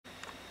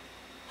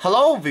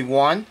Hello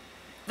everyone,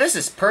 this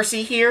is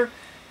Percy here,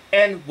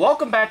 and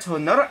welcome back to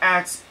another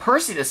Ask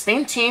Percy the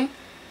Steam Team,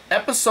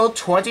 episode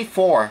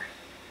 24.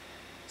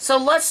 So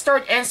let's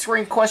start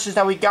answering questions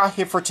that we got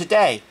here for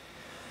today.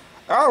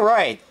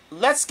 Alright,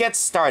 let's get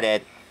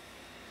started.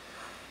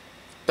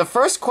 The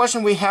first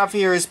question we have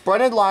here is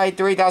Brennan Lied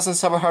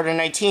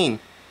 3719.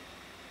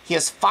 He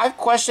has 5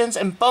 questions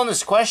and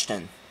bonus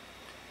question.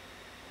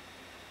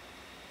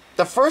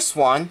 The first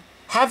one,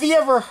 have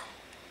you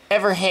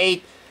ever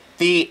hated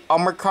the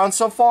Omicron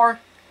so far?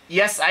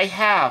 Yes, I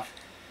have.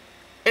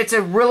 It's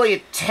a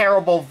really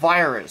terrible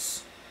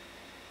virus.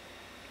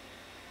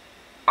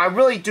 I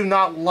really do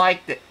not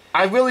like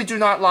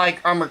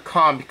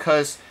Omicron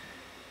because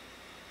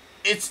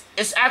it's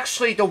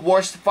actually the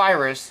worst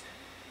virus.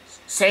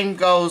 Same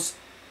goes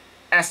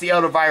as the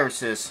other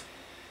viruses.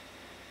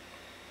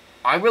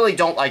 I really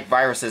don't like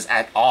viruses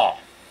at all.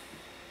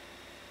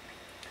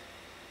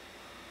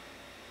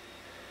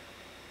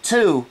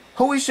 2.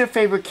 Who is your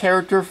favorite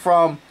character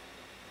from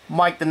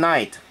Mike the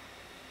Knight?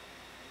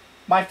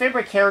 My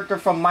favorite character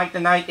from Mike the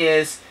Knight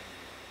is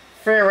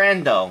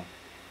Ferrando.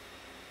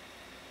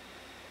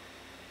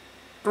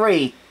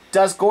 3.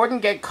 Does Gordon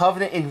get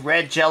covered in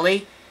red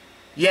jelly?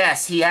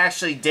 Yes, he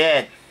actually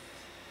did.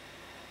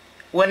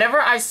 When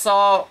I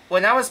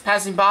was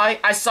passing by,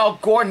 I saw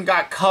Gordon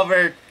got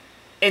covered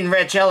in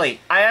red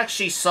jelly. I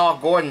actually saw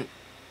Gordon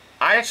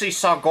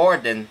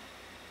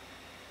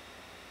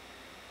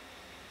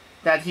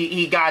that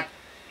he got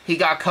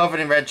covered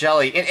in red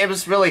jelly, and it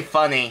was really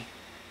funny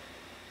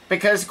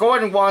because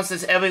Gordon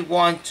wants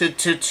everyone to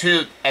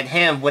toot at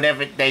him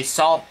whenever they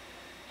saw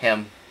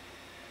him.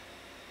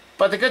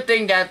 But the good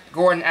thing that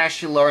Gordon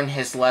actually learned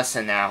his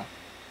lesson now.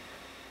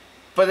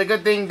 But the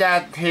good thing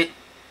that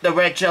the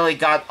red jelly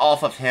got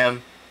off of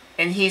him,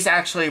 and he's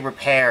actually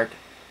repaired.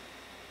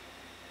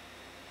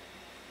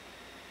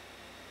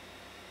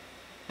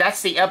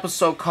 That's the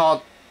episode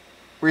called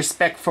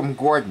Respect from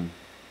Gordon.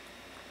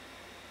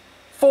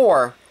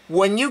 4.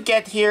 When you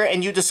get here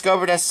and you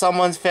discover that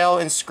someone fell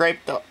and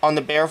scraped on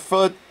the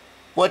barefoot,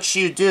 what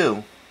should you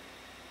do?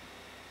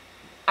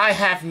 I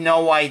have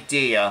no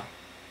idea.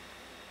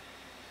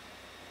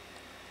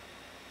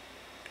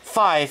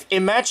 5.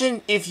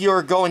 Imagine if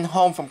you're going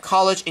home from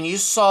college and you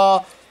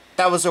saw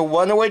that was a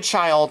runaway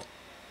child.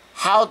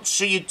 How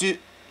should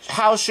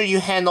you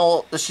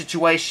handle the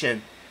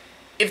situation?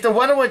 If the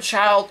runaway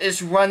child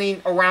is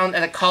running around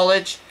at a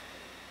college,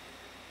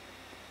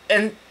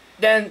 and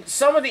then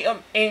some of the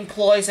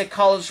employees at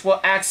college will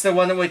ask the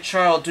runaway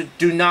child to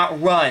do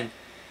not run.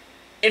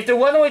 If the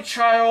runaway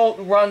child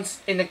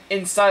runs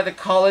inside the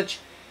college,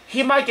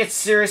 he might get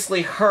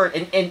seriously hurt,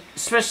 and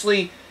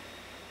especially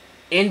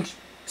he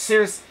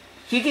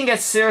can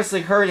get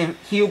seriously hurt, and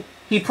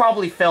he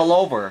probably fell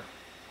over.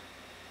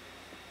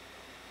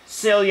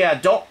 So yeah,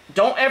 do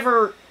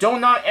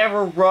not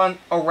ever run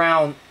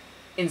around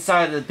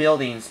inside of the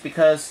buildings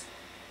because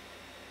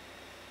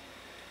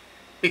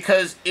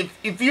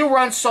if you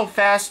run so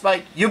fast,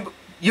 like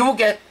you'll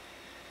get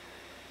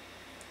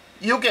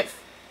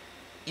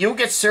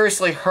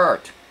seriously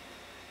hurt.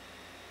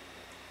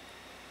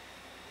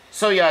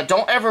 So yeah,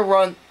 don't ever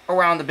run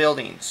around the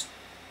buildings,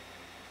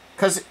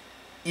 because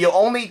you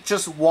only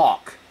just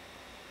walk.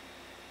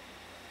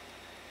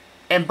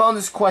 And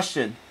bonus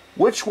question,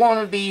 which one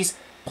of these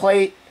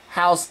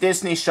Playhouse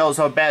Disney shows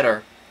are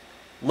better?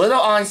 Little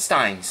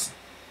Einsteins.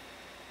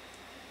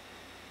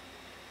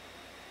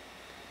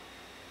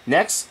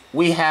 Next,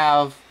 we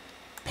have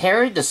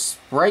Perry the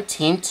Sprite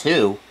Team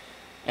 2,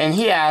 and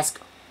he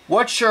asks,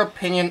 what's your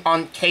opinion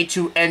on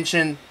K2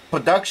 Engine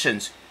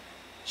Productions?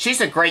 She's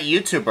a great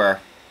YouTuber.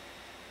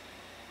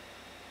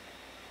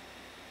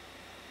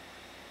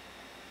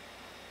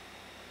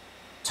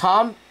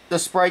 Tom the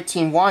Sprite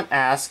Team 1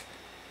 asks,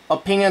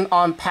 opinion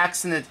on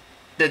Paxton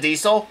the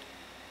Diesel?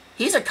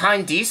 He's a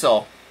kind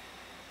diesel.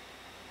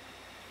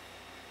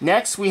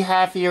 Next we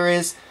have here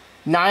is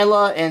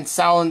Nyla and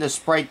Salon the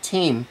Sprite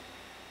Team,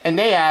 and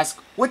they ask,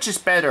 which is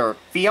better,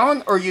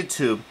 Beyond or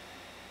YouTube?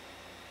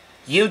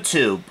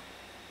 YouTube.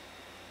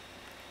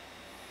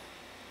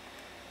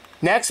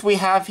 Next we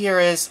have here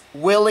is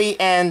Willie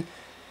and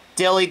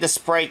Dilly the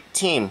Sprite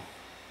Team,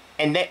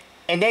 and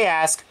they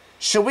ask,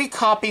 should we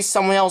copy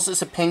someone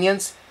else's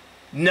opinions?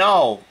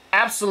 No,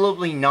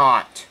 absolutely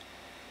not.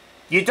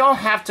 You don't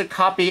have to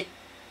copy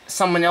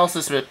someone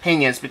else's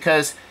opinions,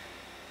 because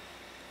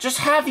just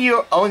have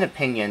your own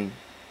opinion.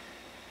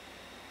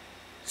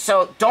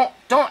 So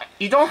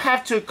you don't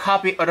have to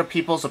copy other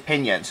people's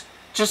opinions.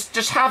 Just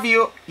have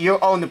your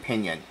own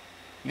opinion.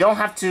 You don't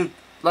have to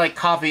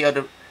copy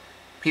other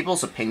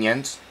people's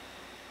opinions.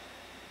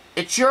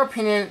 It's your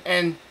opinion,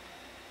 and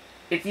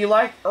if you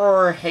like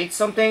or hate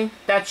something,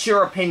 that's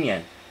your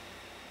opinion,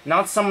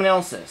 not someone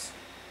else's.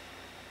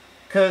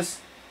 Because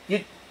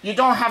you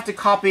don't have to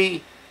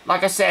copy,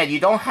 like I said, you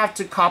don't have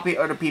to copy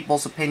other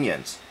people's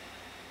opinions.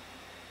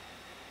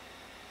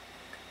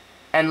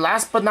 And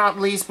last but not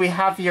least, we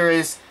have here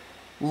is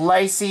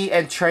Lacey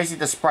and Tracy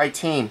the Sprite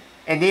Team,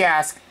 and they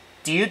ask,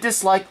 do you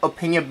dislike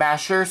opinion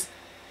bashers?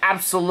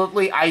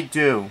 Absolutely, I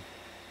do.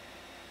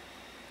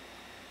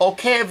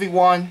 Okay,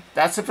 everyone,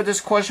 that's it for this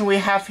question we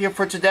have here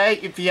for today.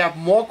 If you have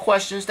more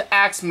questions to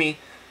ask me,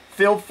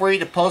 feel free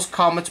to post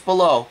comments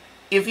below.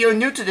 If you're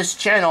new to this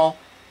channel,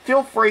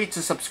 feel free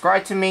to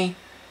subscribe to me.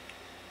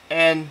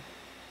 And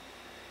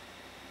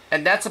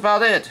that's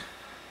about it.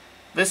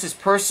 This is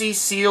Percy.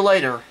 See you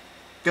later.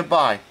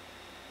 Goodbye.